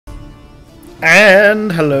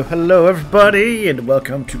And hello everybody, and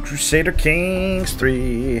welcome to Crusader Kings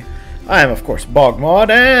 3. I am, of course,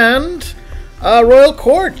 BogMod, and Royal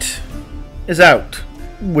Court is out,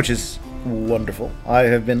 which is wonderful. I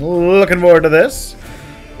have been looking forward to this.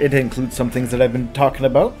 It includes some things that I've been talking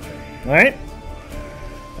about. Alright.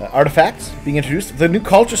 Artifacts being introduced. The new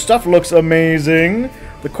culture stuff looks amazing.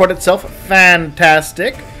 The court itself,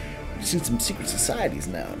 fantastic. I've seen some secret societies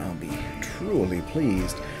now, and I'll be truly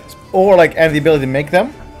pleased. Or, and the ability to make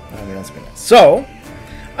them. I mean, that's been nice. So,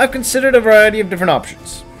 I've considered a variety of different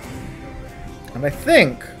options. And I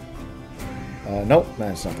think... nope,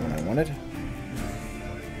 that's not the one I wanted.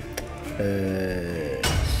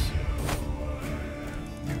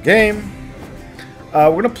 New game.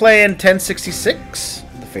 We're going to play in 1066,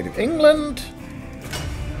 The Fate of England.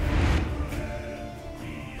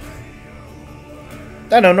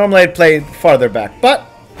 I know, normally I'd play farther back, but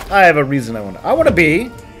I have a reason I want to be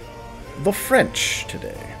the French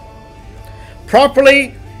today.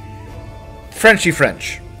 Properly Frenchy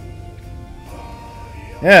French.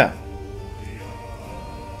 Yeah.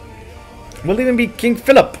 We'll even be King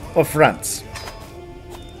Philip of France.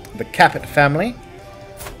 The Capet family.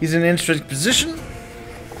 He's in an interesting position.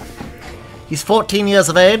 He's 14 years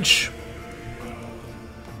of age.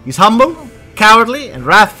 He's humble, cowardly, and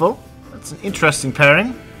wrathful. That's an interesting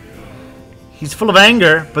pairing. He's full of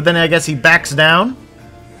anger, but then I guess he backs down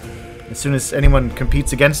as soon as anyone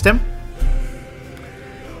competes against him.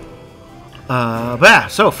 But yeah,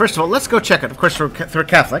 so first of all, let's go check it. Of course, we're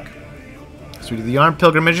Catholic. So we do the armed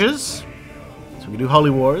pilgrimages. So we do holy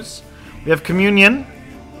wars. We have communion.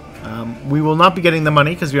 We will not be getting the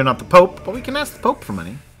money because we are not the Pope, but we can ask the Pope for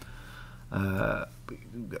money. We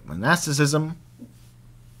got monasticism.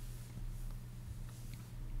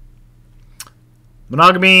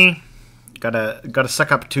 Monogamy. Gotta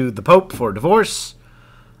suck up to the Pope for divorce.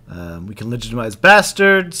 We can legitimize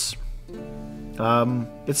bastards.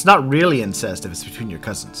 It's not really incest if it's between your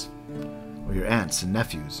cousins or your aunts and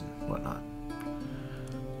nephews and whatnot.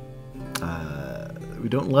 We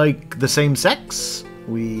don't like the same sex.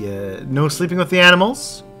 No sleeping with the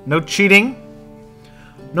animals. No cheating.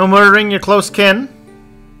 No murdering your close kin,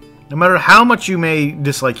 no matter how much you may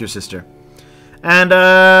dislike your sister. And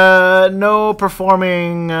no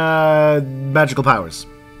performing magical powers.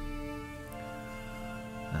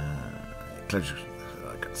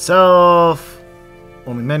 Self.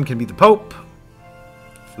 Only men can be the Pope.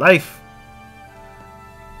 Life.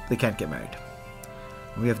 They can't get married.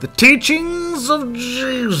 We have the teachings of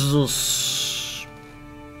Jesus.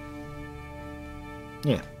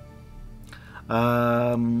 Yeah.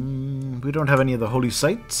 We don't have any of the holy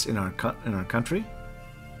sites in our country.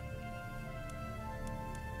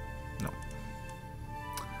 No.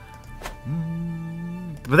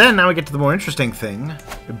 But then now we get to the more interesting thing,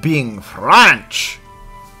 being French.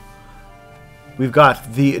 We've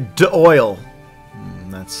got the d'oil.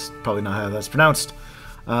 That's probably not how that's pronounced.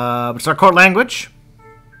 But it's our court language.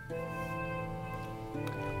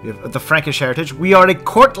 We have the Frankish heritage. We are a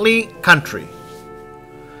courtly country,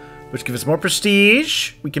 which gives us more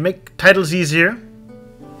prestige. We can make titles easier.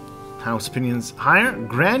 House opinions higher.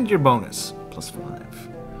 Grandeur bonus +5.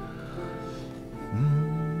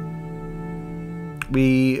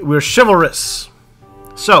 We're chivalrous.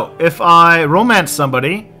 So if I romance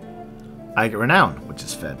somebody, I get renown, which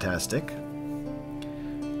is fantastic.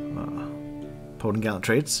 Potent gallant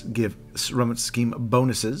traits give romance scheme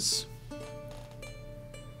bonuses.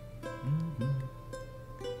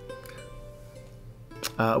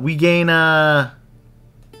 We gain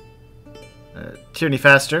tyranny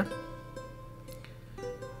faster.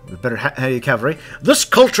 With better heavy cavalry. This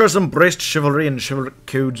culture has embraced chivalry and chivalric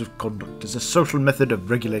codes of conduct as a social method of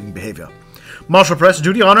regulating behavior. Martial press,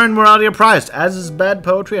 duty, honor, and morality are prized, as is bad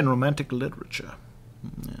poetry and romantic literature.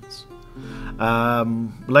 Yes.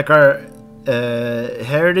 Like our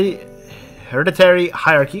hereditary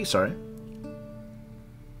hierarchy, sorry.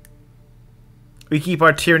 We keep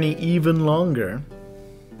our tyranny even longer.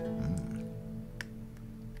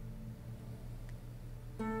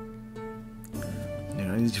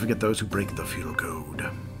 Easy to forget those who break the feudal code.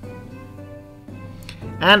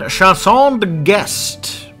 And chanson de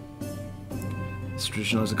guest. It's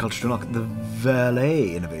traditional as a culture to unlock the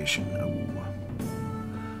valet innovation. Ooh.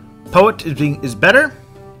 Poet is better.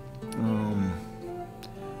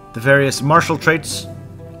 The various martial traits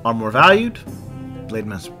are more valued. Blade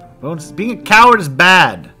master bonus. Being a coward is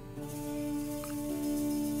bad.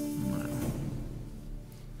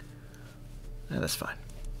 Yeah, that's fine.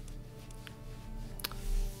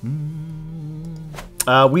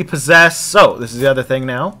 We possess... So, this is the other thing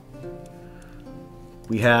now.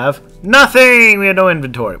 We have nothing! We have no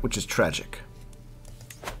inventory, which is tragic.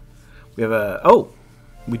 We have a... Oh!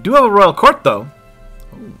 We do have a royal court, though.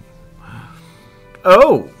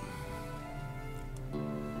 Oh!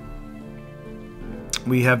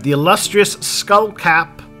 We have the illustrious skull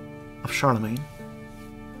cap of Charlemagne.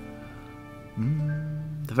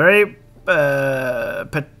 The very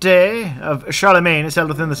pate of Charlemagne is held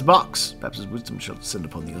within this box. Perhaps his wisdom shall descend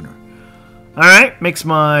upon the owner. Alright, makes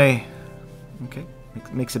my... Okay,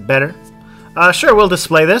 makes it better. Sure, we'll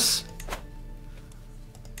display this.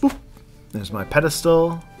 Boop. There's my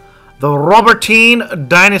pedestal. The Robertine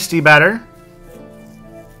Dynasty Banner.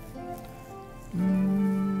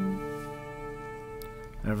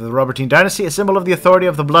 Of the Robertine Dynasty, a symbol of the authority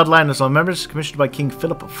of the bloodline as all members, commissioned by King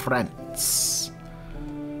Philip of France.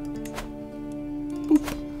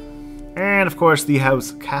 Boop. And, of course, the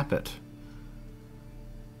House Capet.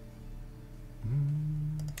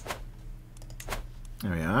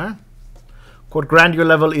 There we are. Court Grandeur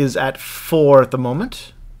level is at 4 at the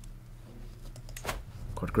moment.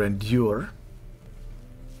 Court Grandeur.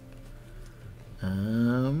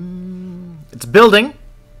 It's building.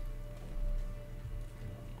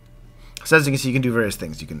 So as you can see, you can do various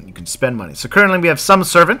things. You can spend money. So currently we have some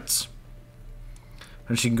servants.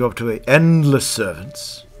 And she can go up to endless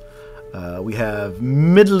servants. We have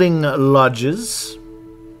middling lodges.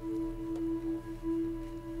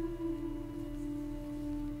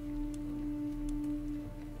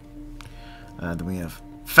 Then we have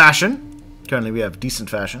fashion. Currently we have decent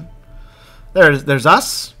fashion. There's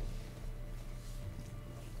us.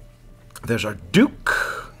 There's our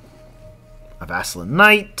Duke. A vassal and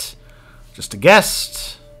knight. Just a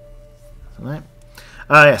guest. Right.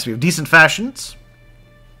 Yes, we have decent fashions.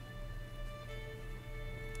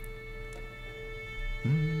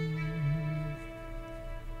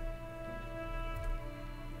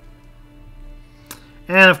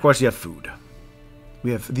 And of course you have food.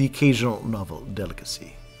 We have the occasional novel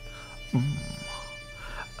delicacy.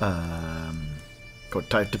 Court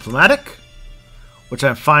type diplomatic, which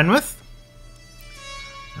I'm fine with.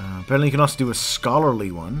 Apparently you can also do a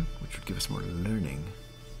scholarly one, which would give us more learning.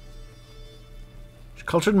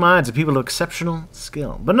 Cultured minds of people of exceptional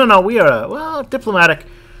skill. But no, we are, well, diplomatic.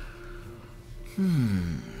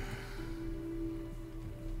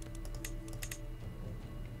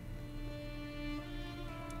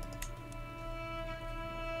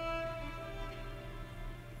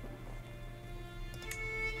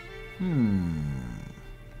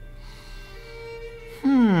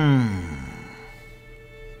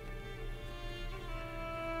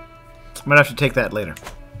 Might have to take that later.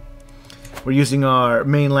 We're using our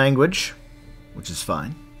main language, which is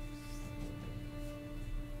fine.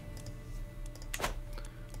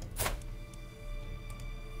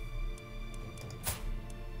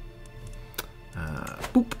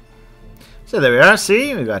 Boop. So there we are.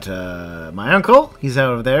 See, we got my uncle. He's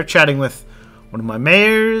over there chatting with one of my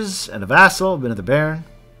mayors and a vassal. Been at the Baron.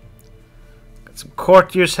 Got some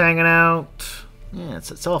courtiers hanging out. Yeah,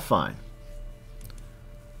 it's all fine.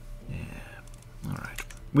 Alright.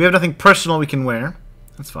 We have nothing personal we can wear.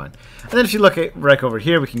 That's fine. And then if you look at right over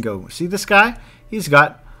here, we can go see this guy. He's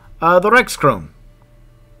got the Reichskrone,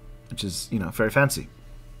 which is, you know, very fancy.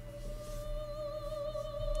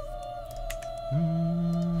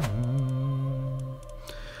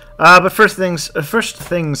 But first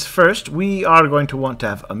things first, we are going to want to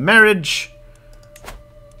have a marriage.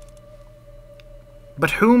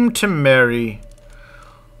 But whom to marry?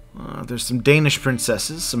 There's some Danish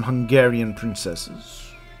princesses, some Hungarian princesses.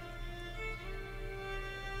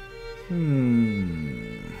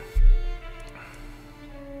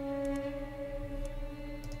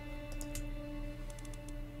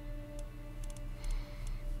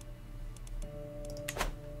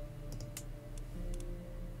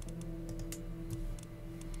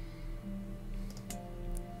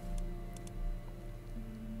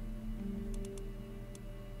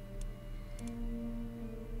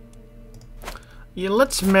 Yeah,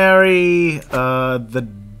 let's marry the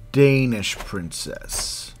Danish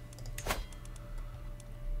princess.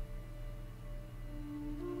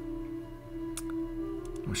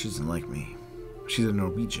 Oh, she doesn't like me. She's a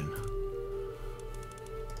Norwegian.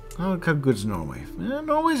 Oh, how good's Norway?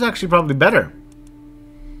 Norway's actually probably better.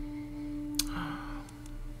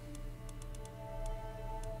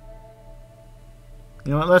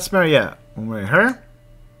 You know what? Let's marry, yeah. We'll marry her.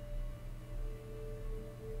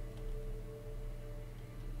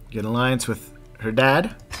 Get an alliance with her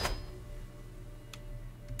dad.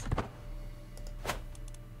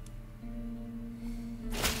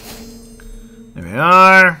 There we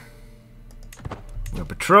are. We're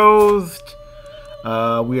betrothed.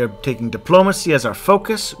 We are taking diplomacy as our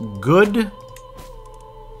focus. Good.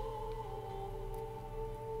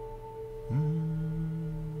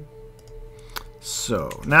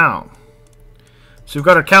 So, now. So we've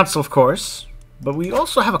got our council, of course. But we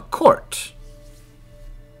also have a court.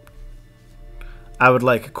 I would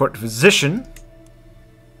like a court physician.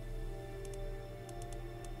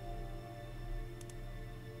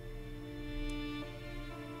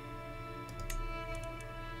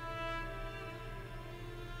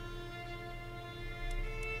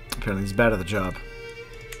 Apparently he's bad at the job.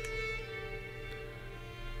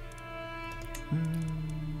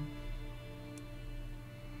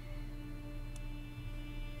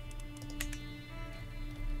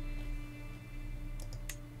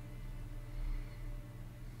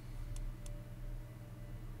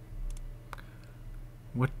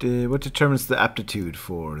 What determines the aptitude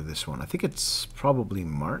for this one? I think it's probably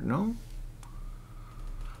Mart. No,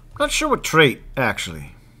 I'm not sure what trait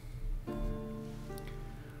actually.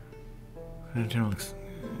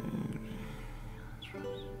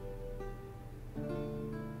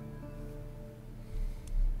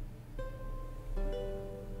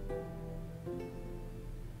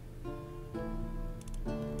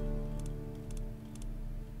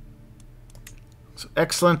 So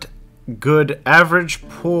excellent, good, average,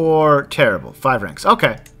 poor, terrible. 5 ranks.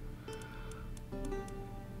 Okay.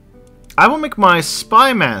 I will make my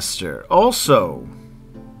spy master also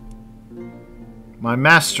my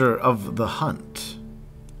master of the hunt.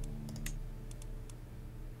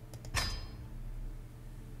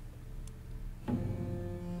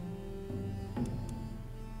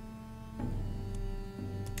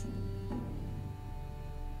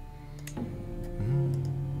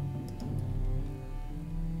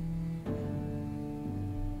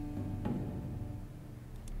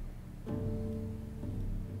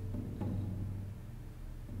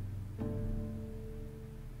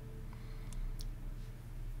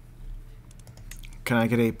 Can I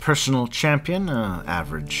get a personal champion?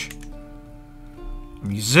 Average. A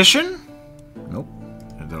musician? Nope.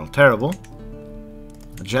 They're all terrible.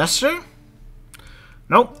 A jester?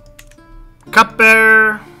 Nope.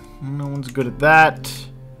 Cupbearer? No one's good at that.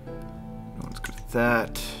 No one's good at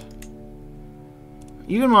that.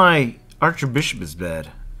 Even my archbishop is bad.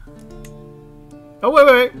 Oh,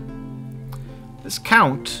 wait. This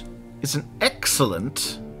count is an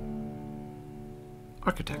excellent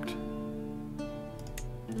architect.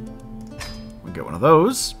 We'll get one of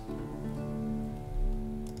those.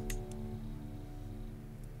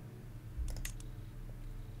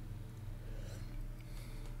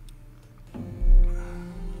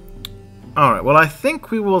 Alright, well I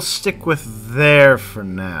think we will stick with there for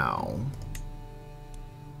now.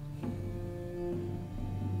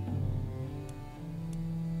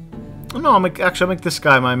 Oh no, I'll make this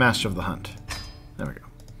guy my master of the hunt. There we go.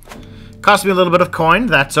 Cost me a little bit of coin,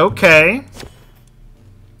 that's okay.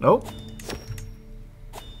 Nope.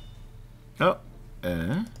 Oh.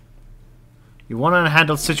 You want to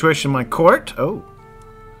handle the situation in my court? Oh.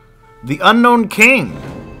 The unknown king.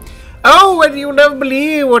 Oh, and you'll never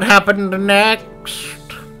believe what happened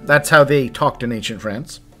next. That's how they talked in ancient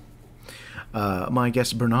France. My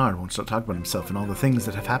guest Bernard won't stop talking about himself and all the things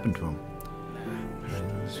that have happened to him.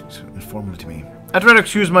 It's informal to me. I'd rather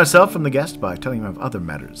excuse myself from the guest by telling him of other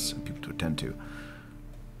matters and people to attend to.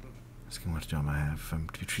 Asking what job I have. If I'm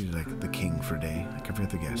to be treated like the king for a day, I can forget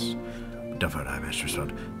the guests. Don't I, Master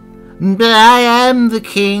Sword. But I am the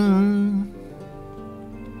king.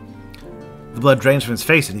 The blood drains from his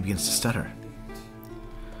face and he begins to stutter.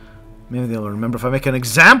 Maybe they'll remember if I make an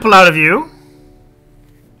example out of you.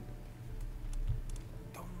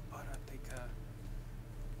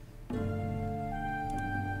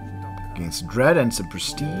 Against dread and some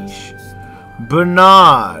prestige.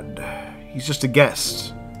 Bernard. He's just a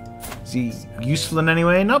guest. Is he useful in any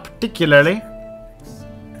way? Not particularly.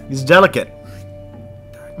 He's delicate.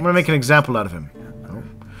 I'm gonna make an example out of him. Oh.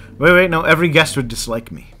 Wait, no, every guest would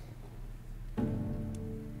dislike me.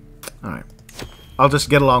 Alright. I'll just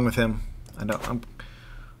get along with him.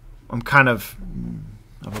 I'm kind of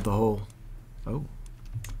about the whole... Oh.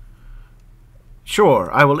 Sure,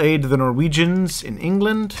 I will aid the Norwegians in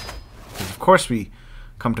England. Because of course we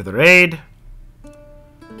come to their aid.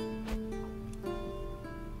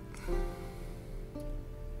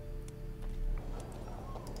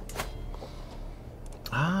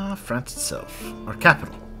 Ah, France itself. Our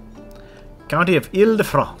capital. County of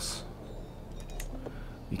Ile-de-France.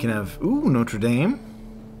 We can have... Ooh, Notre Dame.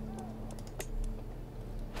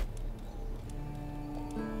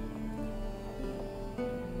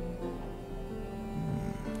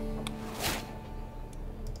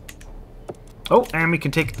 Oh, and we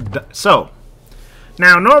can take... So,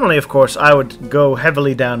 now normally, of course, I would go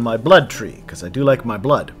heavily down my blood tree, because I do like my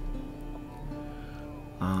blood.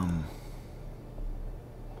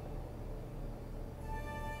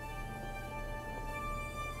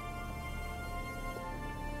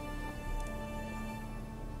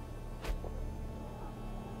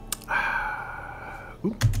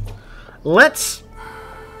 Let's...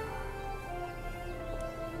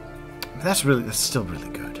 That's still really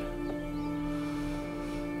good.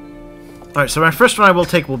 Alright, so my first one I will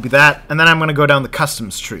take will be that, and then I'm going to go down the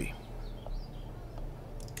customs tree.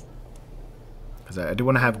 Because I do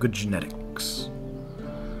want to have good genetics.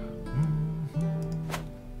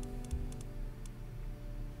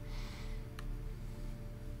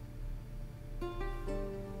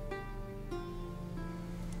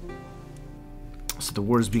 So the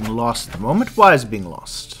war is being lost at the moment. Why is it being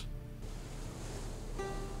lost?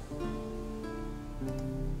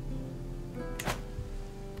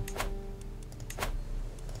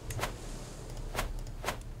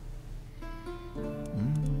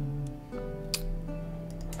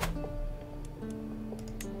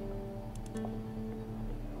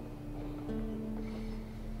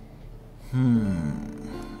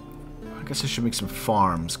 I guess I should make some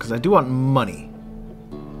farms, because I do want money.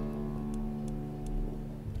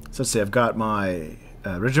 So let's see, I've got my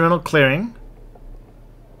regimental clearing,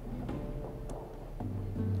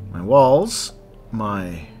 my walls,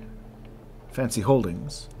 my fancy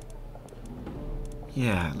holdings.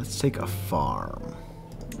 Yeah, let's take a farm.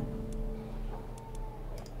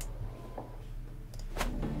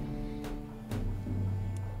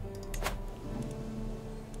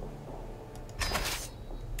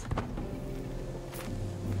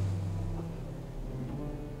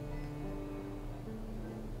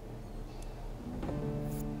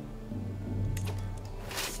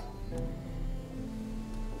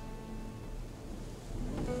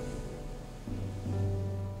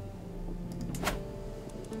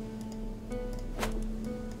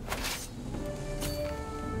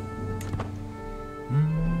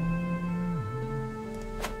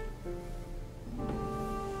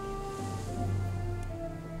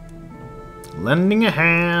 Lending a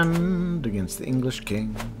hand against the English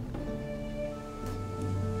king.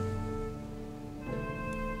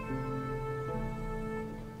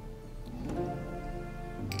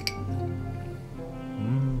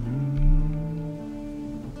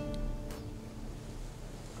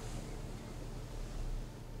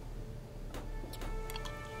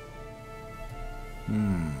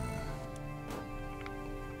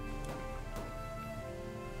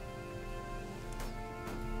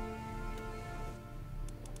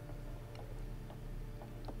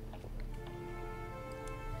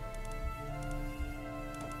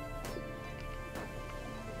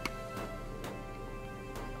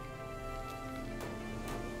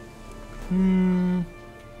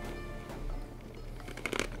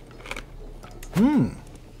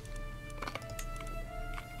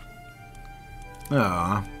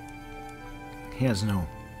 Ah, he has no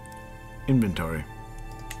inventory.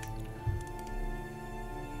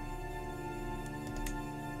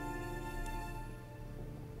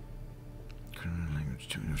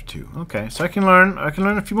 Language 2. Okay, so I can learn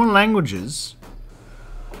a few more languages.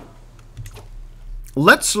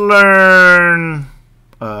 Let's learn.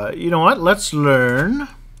 You know what? Let's learn.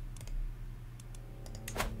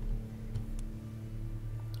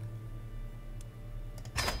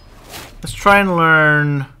 Let's try and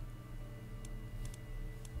learn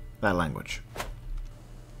that language.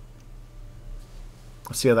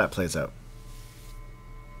 Let's see how that plays out.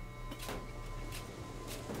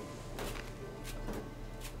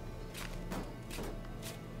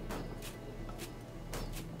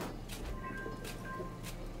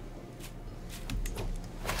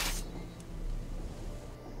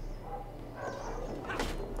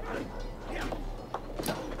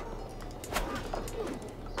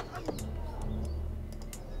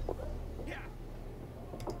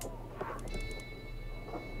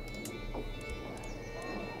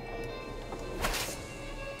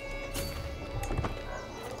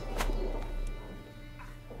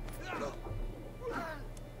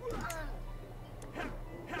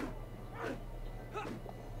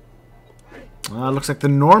 Looks like the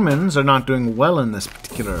Normans are not doing well in this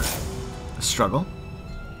particular struggle.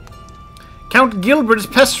 Count Gilbert is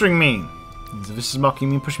pestering me. This is mocking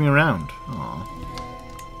me and pushing me around. Aww.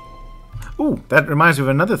 Ooh, that reminds me of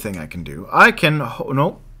another thing I can do. I can...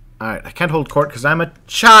 no. Alright, I can't hold court because I'm a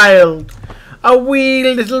child. A wee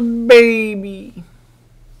little baby.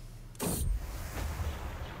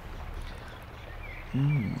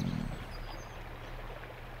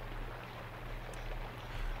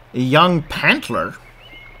 A young pantler.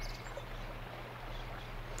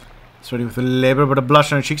 Sweating with a labor but a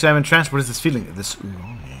blush on her cheeks. I am entranced. What is this feeling? This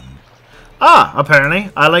longing. Ah, apparently.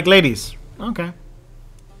 I like ladies. Okay.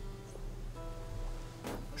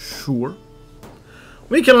 Sure.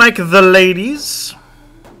 We can like the ladies.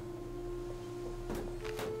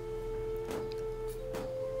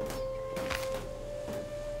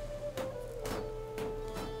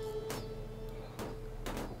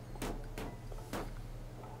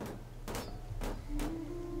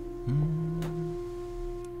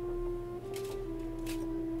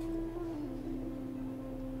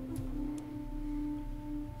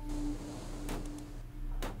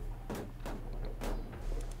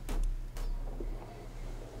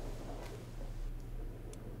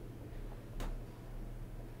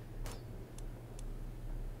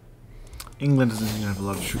 England doesn't have a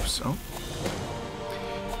lot of troops, so...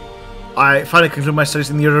 I finally conclude my studies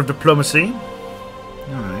in the area of diplomacy.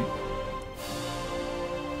 Alright.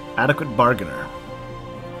 Adequate bargainer.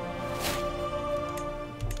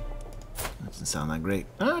 Doesn't sound that great.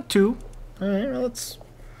 2. Alright, well,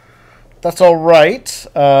 that's alright.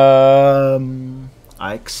 I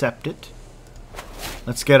accept it.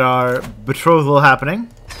 Let's get our betrothal happening.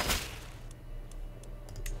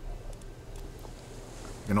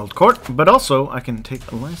 An old court, but also I can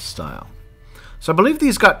take a lifestyle. So I believe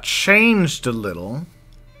these got changed a little.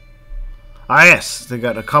 Ah, yes, they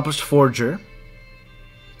got accomplished forger. So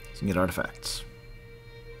you can get artifacts.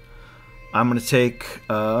 I'm gonna take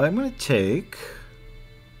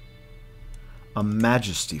a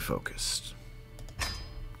majesty focused.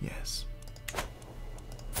 Yes.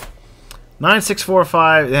 9, 6, 4,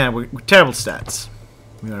 5. Yeah, we're terrible stats.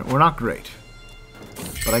 We're not great.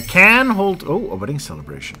 But I can hold... Oh, a wedding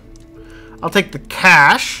celebration. I'll take the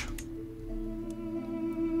cash.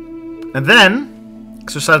 And then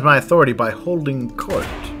exercise my authority by holding court.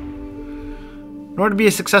 In order to be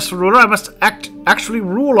a successful ruler, I must actually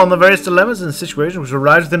rule on the various dilemmas and situations which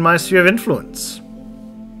arise within my sphere of influence.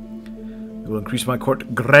 It will increase my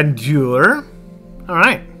court grandeur.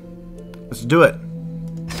 Alright. Let's do it.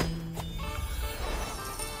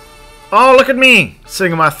 Oh, look at me!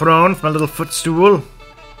 Sitting on my throne with my little footstool.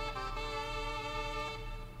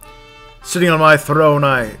 Sitting on my throne,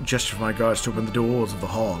 I gesture for my guards to open the doors of the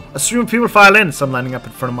hall. Assume people file in, some lining up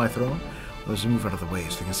in front of my throne. Others move out of the way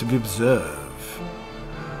so they can simply observe.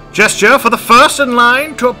 Gesture for the first in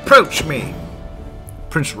line to approach me.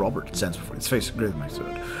 Prince Robert stands before his face greater than my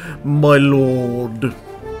sword. My lord,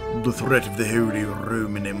 the threat of the Holy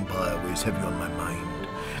Roman Empire weighs heavy on my mind.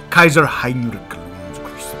 Kaiser Heinrich looms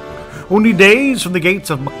Crusader. Only days from the gates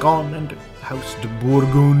of Macon and House de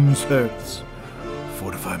Bourgogne's hearths.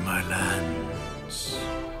 Fortify my lands.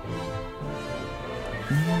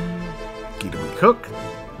 Gateway Cook.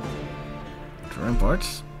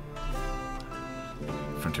 Ramparts.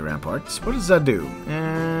 Frontier Ramparts. What does that do?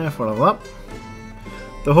 Follow up.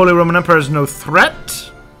 The Holy Roman Empire is no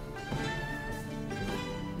threat.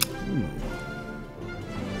 Ooh.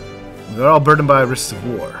 They're all burdened by risks of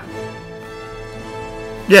war.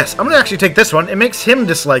 Yes, I'm going to actually take this one. It makes him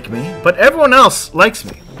dislike me, but everyone else likes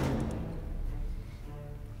me.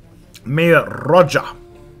 Mayor Roger.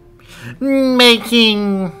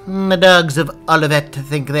 Making the dogs of Olivet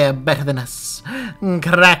think they're better than us.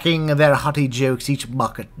 Cracking their haughty jokes each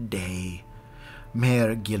market day.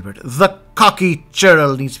 Mayor Gilbert, the cocky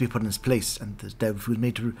churl, needs to be put in his place, and the dove was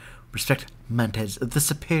made to respect Mantes, the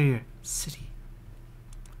superior city.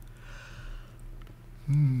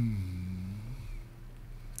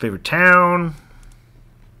 Favorite town.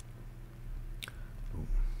 Ooh.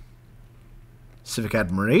 Civic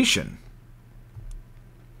admiration.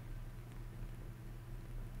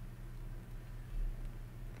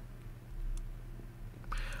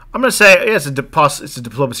 I'm going to say, yeah, it's a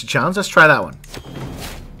diplomacy challenge. Let's try that one.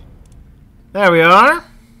 There we are.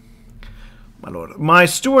 My lord. My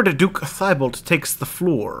steward, Duke Thibault, takes the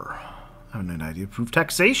floor. I have no idea. Prove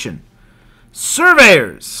taxation.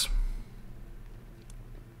 Surveyors.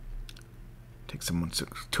 Take someone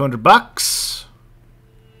 $200.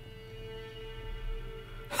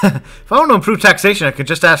 If I want to improve taxation, I could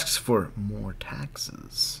just ask for more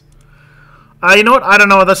taxes. You know what? I don't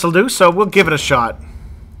know what this will do, so we'll give it a shot.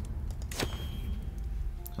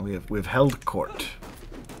 We've held court.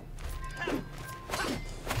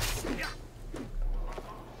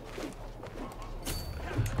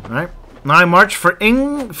 All right. Now I march for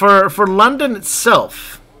London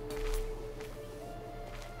itself.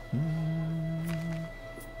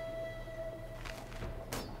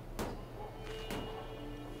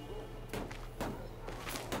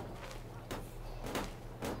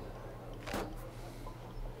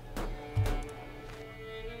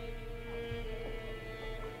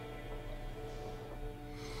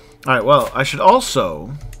 Alright, well, I should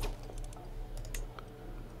also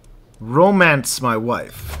romance my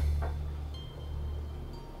wife.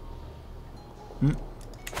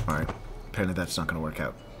 Alright, apparently that's not going to work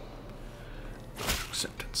out.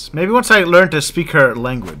 Acceptance. Maybe once I learn to speak her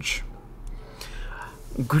language.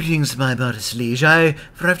 Greetings, my modest liege. I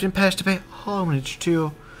arrived in Paris to pay homage to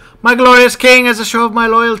you. My glorious king, as a show of my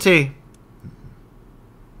loyalty.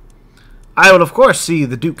 I will, of course, see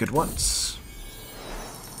the Duke at once.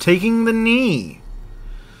 Taking the knee.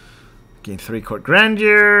 Gain 3 court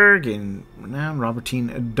grandeur. Gain renown.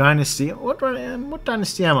 Robertine dynasty. What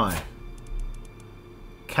dynasty am I?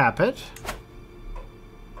 Capet.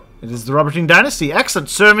 It is the Robertine dynasty. Excellent.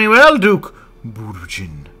 Serve me well, Duke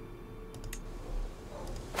Bourgogn.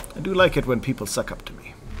 I do like it when people suck up to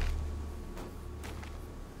me.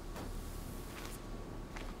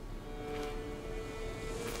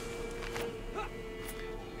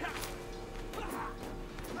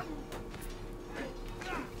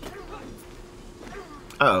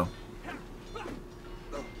 Uh-oh.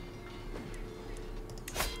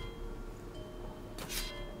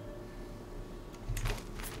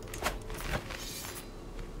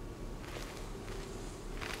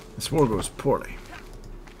 This war goes poorly.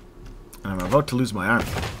 And I'm about to lose my army.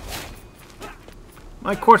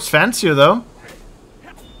 My court's fancier, though.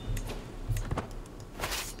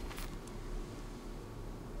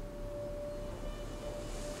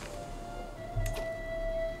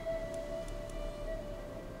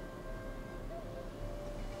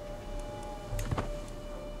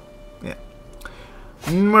 Yeah.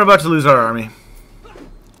 We're about to lose our army.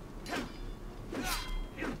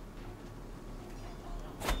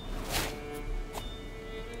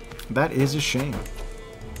 That is a shame.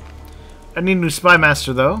 I need a new spy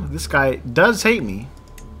master, though. This guy does hate me,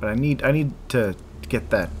 but I need to get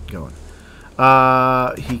that going.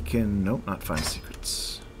 He can nope, not find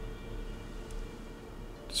secrets.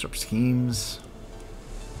 Disrupt schemes.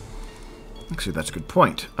 Actually, that's a good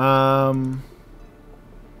point. Nope,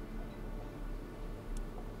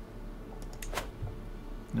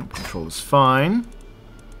 control is fine.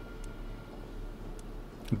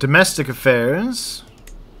 Domestic affairs.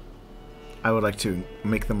 I would like to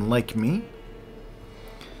make them like me.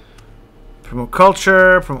 Promote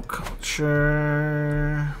culture. Promote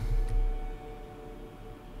culture.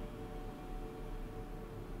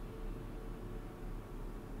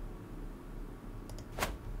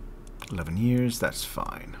 $11 years. That's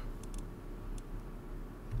fine.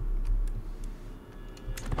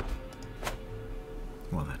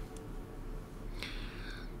 Well then.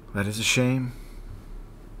 That is a shame.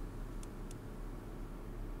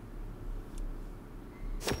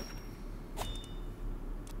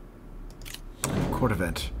 Court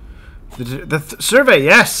event. The survey,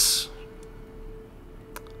 yes!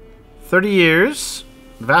 30 years.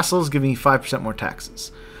 Vassals give me 5% more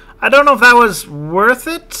taxes. I don't know if that was worth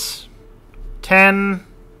it. 10.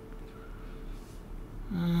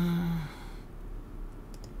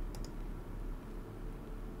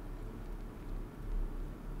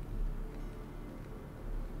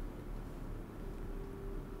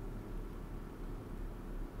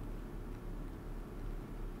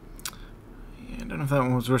 I don't know if that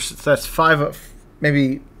one was worth. That's 5,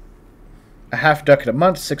 maybe a half ducat a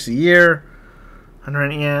month, 6 a year.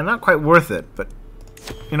 100, yeah, not quite worth it, but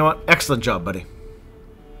you know what? Excellent job, buddy.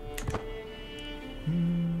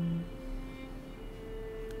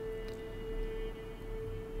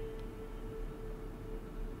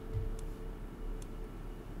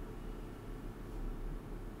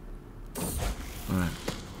 Alright.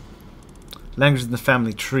 Language in the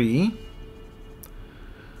family tree.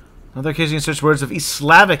 Another case you can search words of East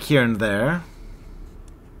Slavic here and there.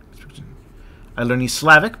 I learned East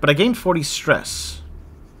Slavic, but I gained 40 stress.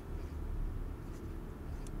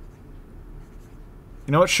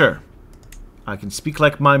 You know what? Sure. I can speak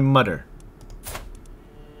like my mother.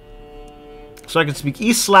 So I can speak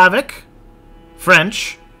East Slavic,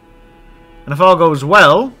 French, and if all goes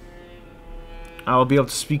well, I'll be able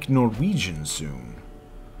to speak Norwegian soon.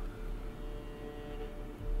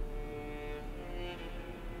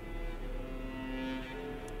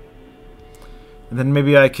 And then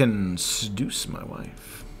maybe I can seduce my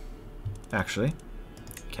wife. Actually,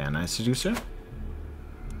 can I seduce her?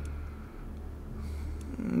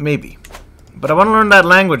 Maybe. But I want to learn that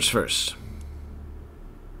language first.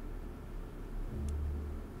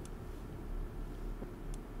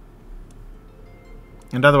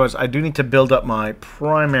 And otherwise, I do need to build up my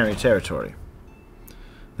primary territory.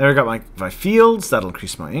 There I got my fields. That'll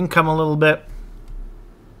increase my income a little bit.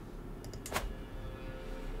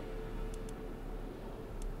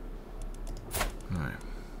 Alright.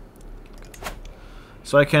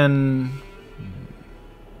 So I can...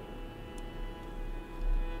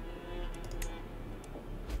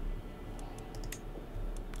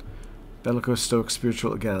 Bellicose, stoic,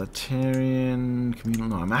 spiritual, egalitarian, communal.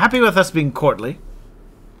 No, I'm happy with us being courtly.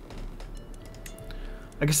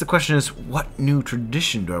 I guess the question is, what new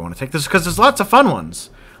tradition do I want to take? This because there's lots of fun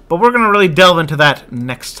ones. But we're going to really delve into that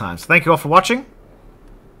next time. So thank you all for watching.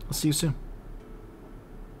 I'll see you soon.